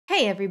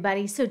Hey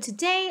everybody, so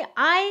today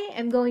I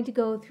am going to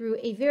go through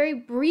a very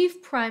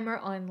brief primer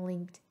on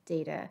linked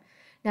data.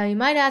 Now you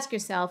might ask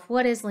yourself,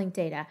 what is linked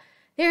data?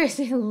 There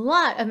is a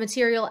lot of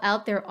material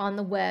out there on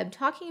the web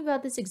talking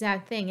about this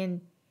exact thing,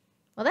 and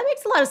well, that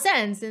makes a lot of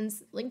sense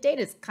since linked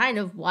data is kind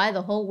of why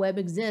the whole web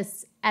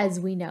exists as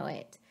we know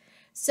it.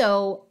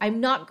 So I'm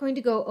not going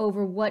to go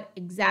over what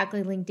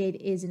exactly linked data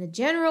is in a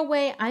general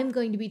way. I'm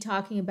going to be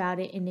talking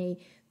about it in a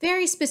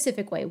very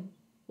specific way.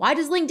 Why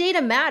does linked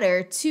data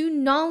matter to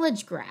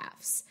knowledge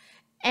graphs?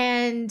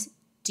 And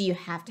do you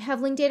have to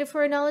have linked data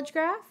for a knowledge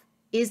graph?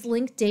 Is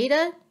linked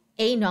data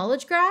a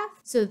knowledge graph?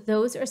 So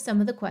those are some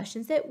of the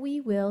questions that we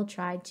will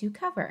try to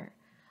cover.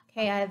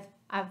 Okay,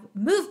 I've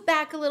moved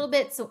back a little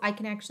bit so I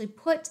can actually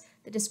put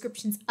the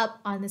descriptions up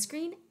on the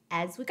screen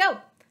as we go.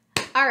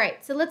 All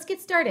right, so let's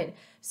get started.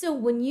 So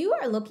when you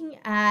are looking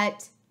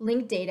at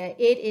linked data,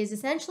 it is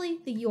essentially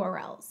the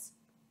URLs,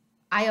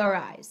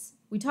 IRIs.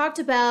 We talked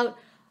about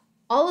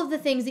all of the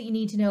things that you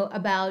need to know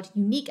about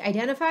unique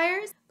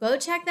identifiers. Go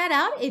check that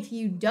out if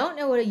you don't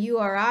know what a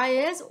URI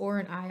is or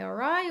an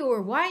IRI or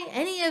why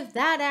any of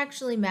that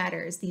actually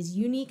matters, these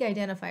unique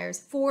identifiers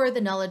for the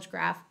knowledge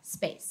graph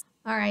space.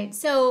 All right,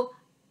 so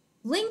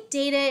linked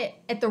data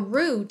at the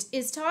root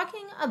is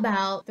talking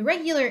about the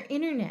regular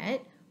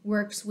internet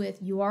works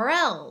with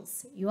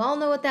URLs. You all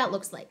know what that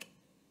looks like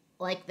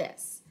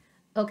this.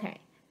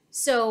 Okay,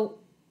 so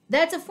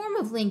that's a form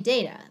of linked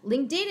data.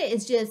 Linked data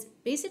is just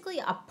basically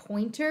a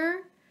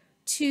pointer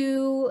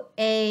to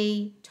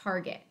a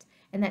target,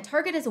 and that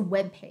target is a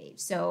web page.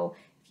 So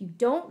if you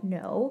don't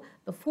know,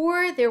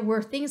 before there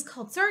were things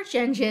called search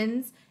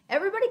engines,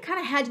 everybody kind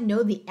of had to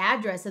know the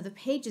address of the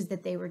pages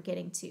that they were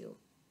getting to.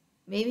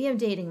 Maybe I'm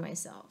dating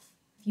myself.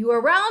 If you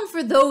were around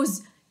for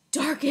those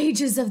dark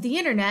ages of the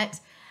internet,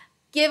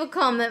 give a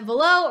comment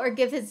below or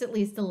give us at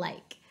least a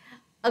like.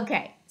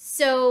 Okay,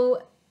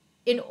 so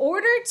in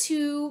order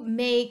to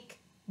make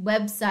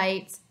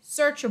websites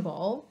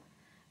searchable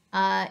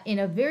in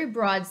a very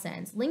broad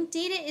sense, linked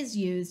data is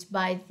used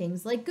by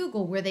things like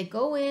Google, where they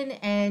go in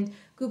and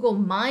Google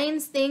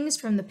mines things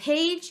from the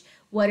page.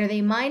 What are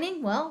they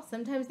mining? Well,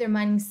 sometimes they're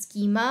mining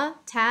schema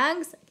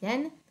tags.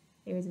 Again,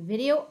 there's a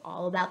video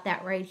all about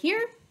that right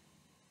here.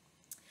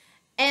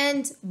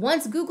 And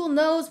once Google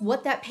knows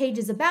what that page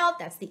is about,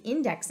 that's the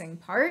indexing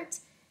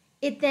part,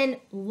 it then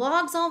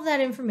logs all of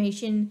that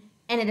information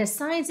and it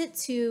assigns it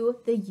to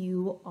the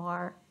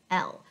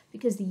URL,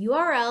 because the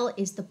URL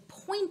is the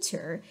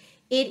pointer.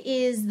 It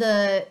is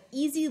the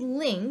easy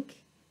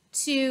link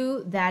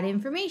to that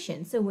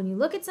information. So when you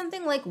look at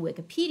something like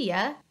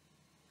Wikipedia,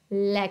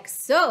 like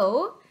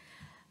so,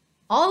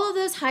 all of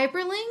those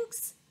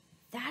hyperlinks,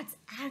 that's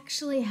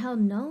actually how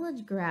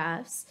knowledge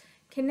graphs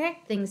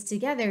connect things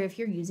together if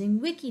you're using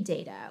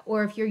Wikidata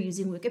or if you're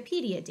using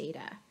Wikipedia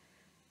data.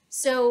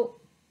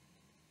 So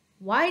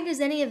why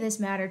does any of this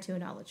matter to a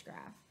knowledge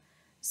graph?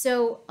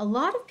 So a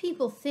lot of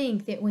people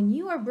think that when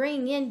you are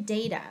bringing in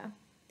data,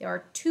 there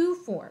are two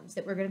forms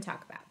that we're going to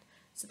talk about.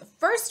 So the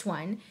first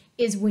one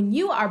is when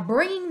you are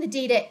bringing the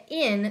data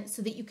in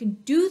so that you can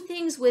do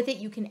things with it,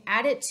 you can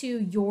add it to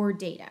your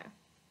data.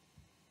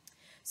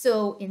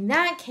 So in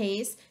that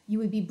case, you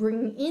would be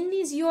bringing in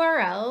these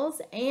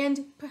URLs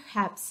and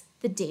perhaps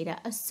the data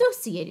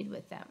associated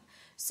with them.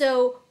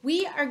 So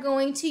we are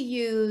going to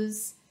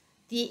use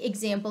the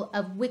example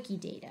of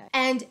Wikidata.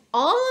 And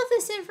all of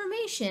this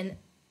information,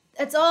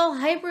 that's all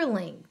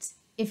hyperlinked.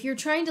 If you're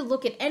trying to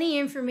look at any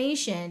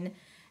information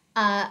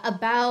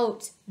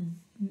about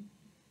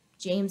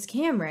James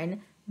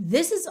Cameron,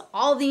 this is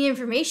all the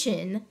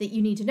information that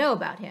you need to know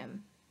about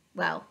him.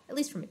 Well, at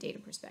least from a data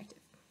perspective.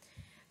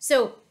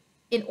 So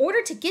in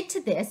order to get to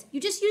this, you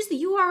just use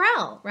the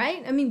URL,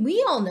 right? I mean,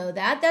 we all know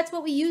that. That's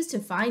what we use to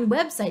find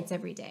websites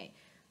every day.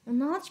 Well,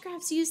 knowledge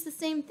graphs use the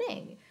same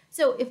thing.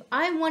 So if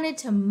I wanted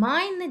to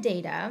mine the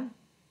data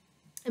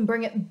and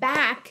bring it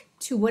back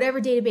to whatever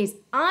database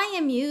I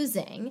am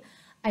using,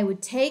 I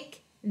would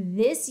take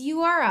this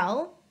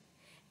URL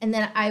and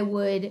then I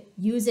would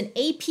use an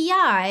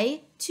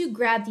API to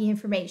grab the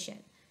information.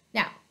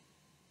 Now,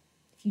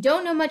 if you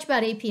don't know much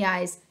about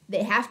APIs,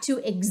 they have to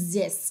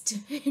exist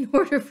in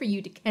order for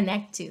you to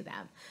connect to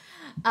them.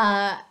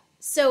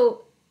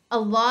 So a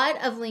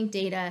lot of linked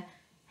data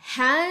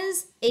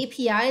has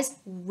APIs,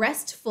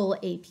 RESTful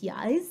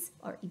APIs,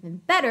 or even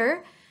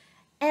better,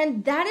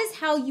 and that is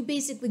how you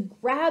basically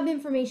grab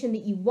information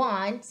that you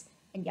want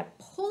and you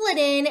pull it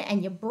in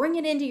and you bring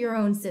it into your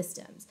own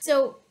systems.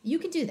 So you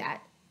can do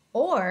that,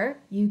 or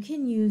you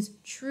can use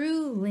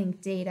true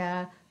linked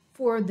data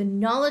for the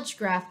knowledge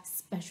graph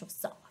special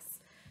sauce.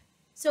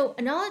 So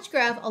a knowledge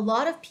graph, a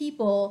lot of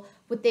people,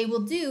 what they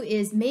will do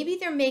is maybe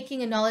they're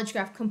making a knowledge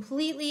graph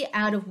completely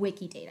out of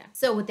Wikidata.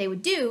 So what they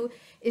would do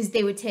is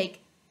they would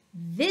take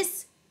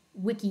this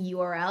wiki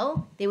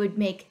URL, they would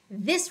make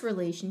this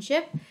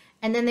relationship,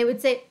 and then they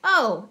would say,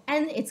 oh,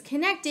 and it's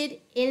connected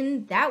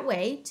in that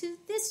way to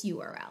this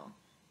URL.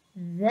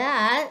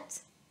 That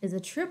is a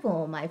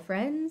triple, my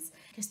friends,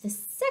 because the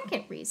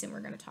second reason we're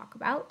going to talk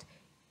about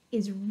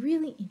is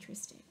really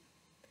interesting.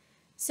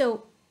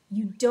 So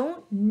you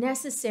don't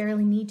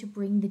necessarily need to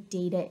bring the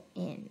data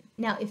in.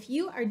 Now, if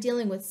you are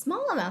dealing with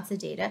small amounts of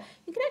data,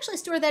 you can actually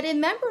store that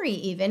in memory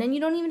even, and you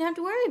don't even have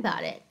to worry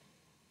about it,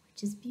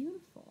 which is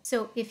beautiful.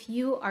 So if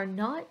you are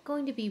not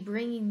going to be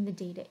bringing the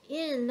data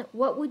in,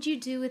 what would you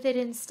do with it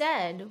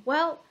instead?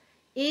 Well,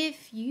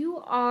 if you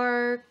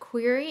are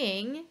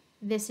querying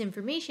this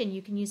information,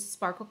 you can use a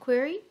Sparkle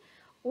query,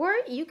 or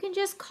you can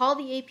just call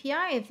the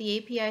API if the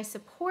API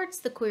supports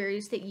the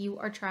queries that you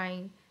are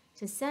trying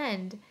to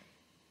send.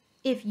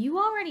 If you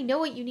already know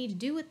what you need to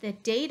do with the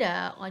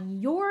data on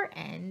your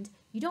end,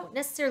 you don't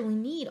necessarily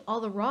need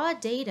all the raw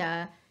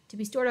data to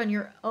be stored on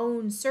your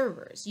own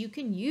servers. You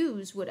can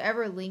use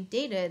whatever linked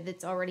data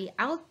that's already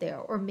out there,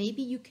 or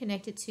maybe you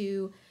connect it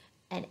to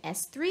an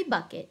S3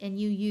 bucket and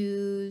you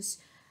use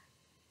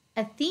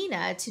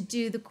Athena to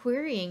do the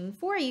querying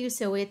for you,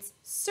 so it's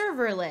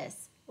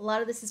serverless. A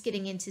lot of this is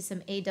getting into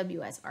some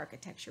AWS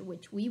architecture,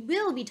 which we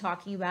will be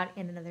talking about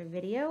in another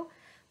video,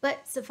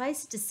 but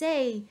suffice it to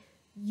say,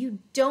 you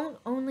don't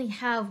only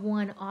have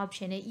one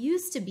option. It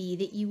used to be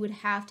that you would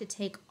have to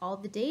take all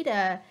the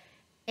data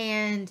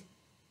and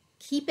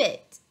keep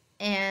it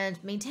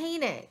and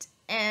maintain it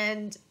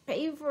and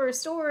pay for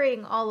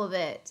storing all of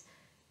it.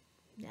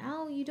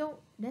 Now you don't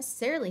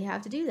necessarily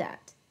have to do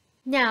that.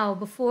 Now,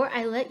 before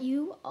I let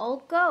you all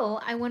go,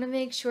 I want to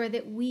make sure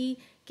that we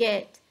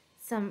get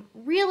some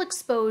real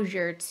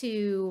exposure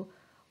to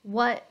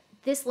what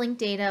this linked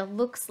data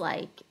looks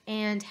like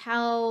and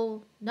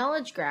how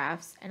knowledge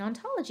graphs and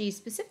ontology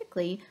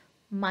specifically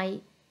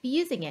might be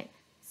using it.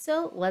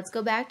 So let's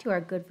go back to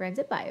our good friends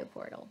at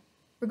BioPortal.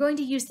 We're going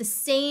to use the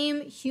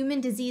same human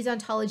disease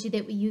ontology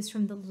that we used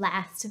from the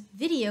last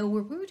video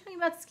where we were talking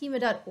about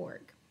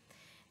schema.org.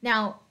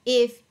 Now,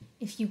 if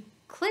you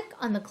click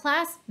on the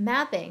class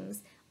mappings,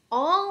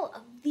 all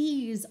of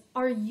these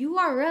are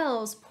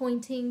URLs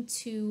pointing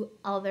to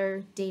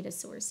other data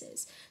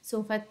sources. So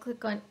if I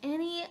click on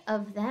any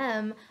of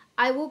them,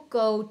 I will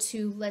go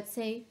to, let's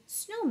say,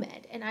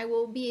 SNOMED, and I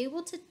will be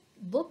able to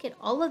look at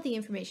all of the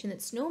information that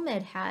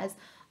SNOMED has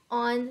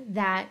on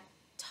that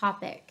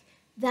topic.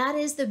 That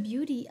is the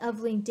beauty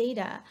of linked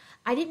data.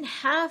 I didn't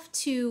have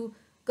to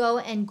go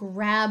and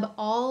grab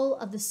all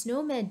of the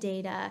SNOMED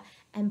data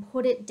and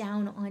put it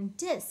down on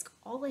disk.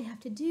 All I have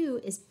to do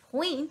is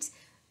point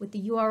with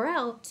the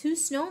URL to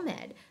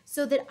SNOMED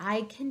so that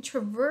I can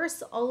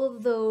traverse all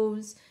of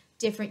those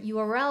different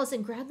URLs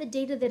and grab the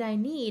data that I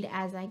need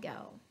as I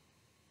go.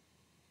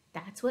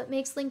 That's what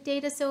makes linked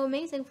data so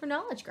amazing for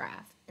Knowledge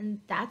Graph.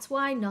 And that's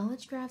why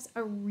knowledge graphs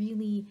are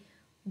really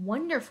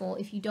wonderful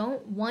if you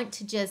don't want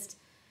to just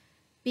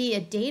be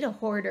a data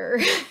hoarder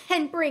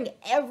and bring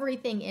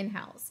everything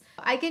in-house.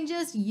 I can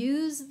just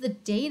use the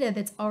data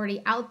that's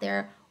already out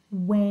there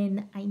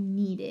when I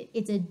need it.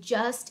 It's a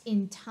just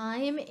in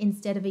time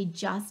instead of a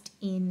just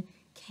in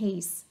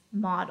case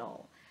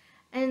model.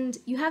 And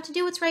you have to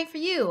do what's right for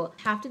you. You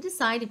have to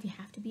decide if you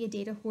have to be a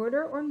data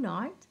hoarder or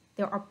not.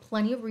 There are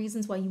plenty of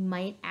reasons why you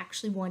might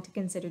actually want to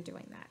consider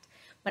doing that.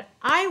 But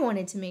I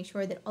wanted to make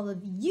sure that all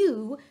of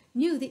you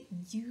knew that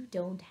you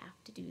don't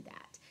have to do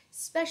that,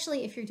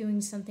 especially if you're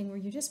doing something where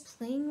you're just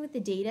playing with the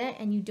data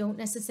and you don't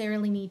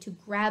necessarily need to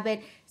grab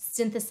it,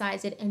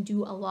 synthesize it, and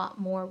do a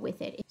lot more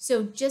with it.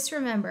 So just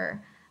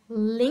remember,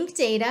 linked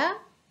data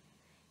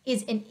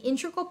is an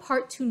integral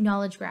part to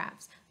knowledge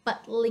graphs,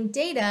 but linked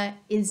data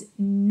is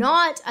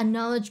not a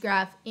knowledge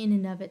graph in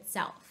and of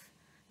itself.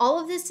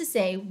 All of this to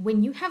say,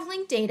 when you have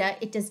linked data,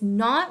 it does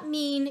not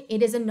mean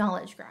it is a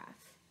knowledge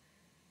graph,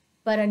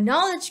 but a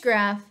knowledge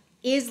graph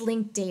is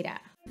linked data.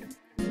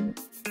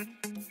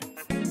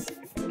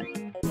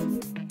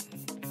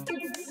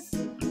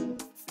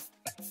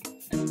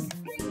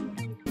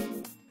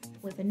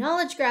 With a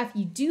knowledge graph,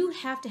 you do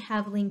have to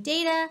have linked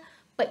data,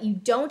 but you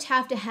don't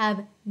have to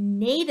have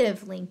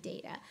native linked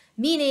data,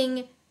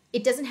 meaning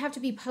it doesn't have to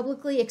be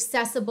publicly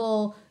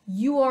accessible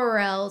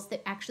URLs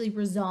that actually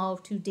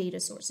resolve to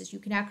data sources. You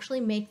can actually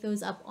make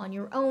those up on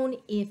your own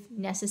if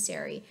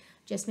necessary.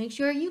 Just make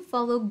sure you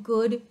follow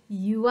good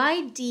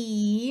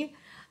UID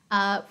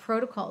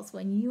protocols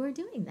when you are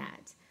doing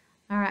that.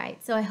 All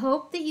right, so I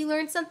hope that you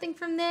learned something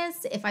from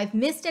this. If I've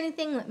missed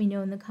anything, let me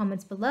know in the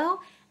comments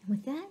below. And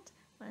with that,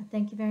 I want to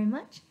thank you very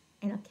much,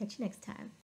 and I'll catch you next time.